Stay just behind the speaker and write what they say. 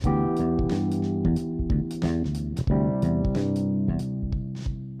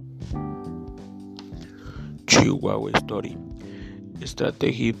Chihuahua Story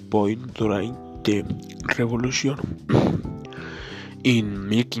Strategy Point during the Revolution. En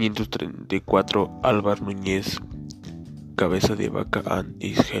 1534, Álvar Núñez Cabeza de Vaca and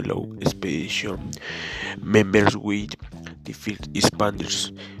his Hello Expedition members with the first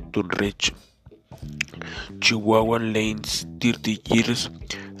Spaniards to reach Chihuahua lands. 30 years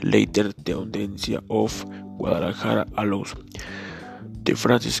later, the Audiencia of Guadalajara allows the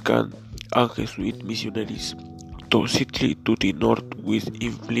Franciscan and Jesuit missionaries to settle to the north with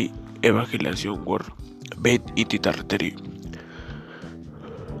influential evangelization work made in the territory.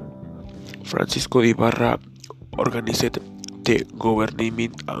 Francisco de Ibarra organized the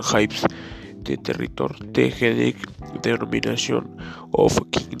government and hypes the territory. The headache denomination of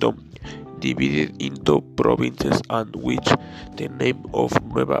kingdom divided into provinces, and which the name of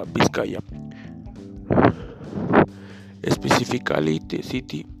Nueva Vizcaya. Specifically, the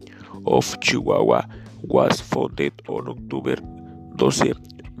city of Chihuahua was founded on October 12,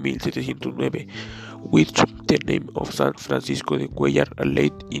 1709, which the name of San Francisco de Cuellar and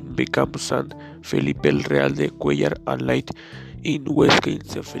late in became San Felipe el Real de Cuellar and late in Westgate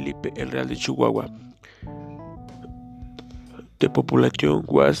San Felipe el Real de Chihuahua. The population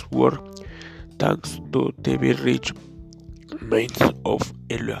was work thanks to the very rich mines of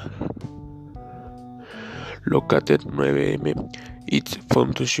Elua. Located 9m, its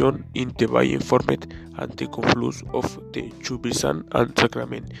foundation in the Valle formed and the confluence of the Chubizán and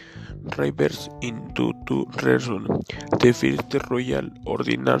Sacramento rivers into two regions. The first royal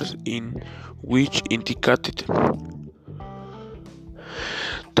ordinance in which indicated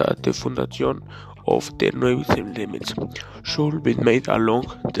that the foundation of the new settlements should be made along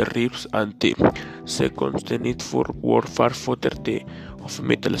the rivers, and the second the need for warfare fodder of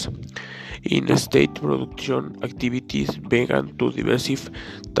metals. In-state production activities began to diversify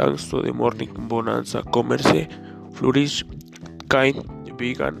thanks to the morning bonanza. Commerce flourished, kind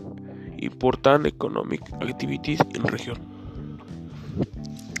began important economic activities in region.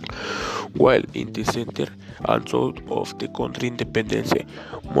 While in the center and south of the country, independence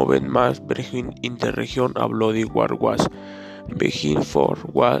movement mass began in the region. A bloody war was begun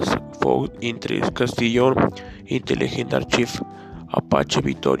was fought entre Castillon and the legendary chief Apache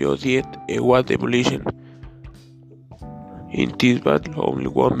Vittorio Díaz Egua Demolition. In this battle, only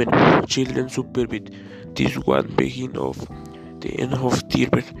women and children survived. This was the beginning of the end of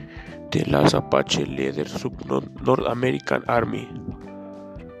the last Apache leader of North American Army.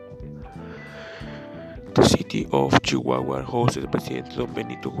 The city of Chihuahua hosted President Don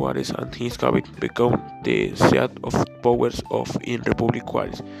Benito Juárez, and his cabinet became the seat of powers of in Republic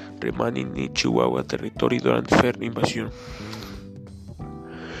Juárez, remaining in Chihuahua territory during the first invasion.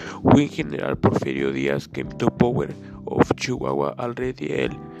 When General Porfirio Díaz came to power of Chihuahua, already el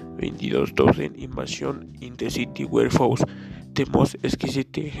 22,000 invasion in the city were forced. The most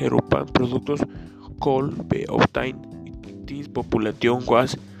exquisite European products could be obtained. This population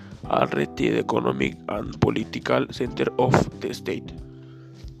was already the economic and political center of the state.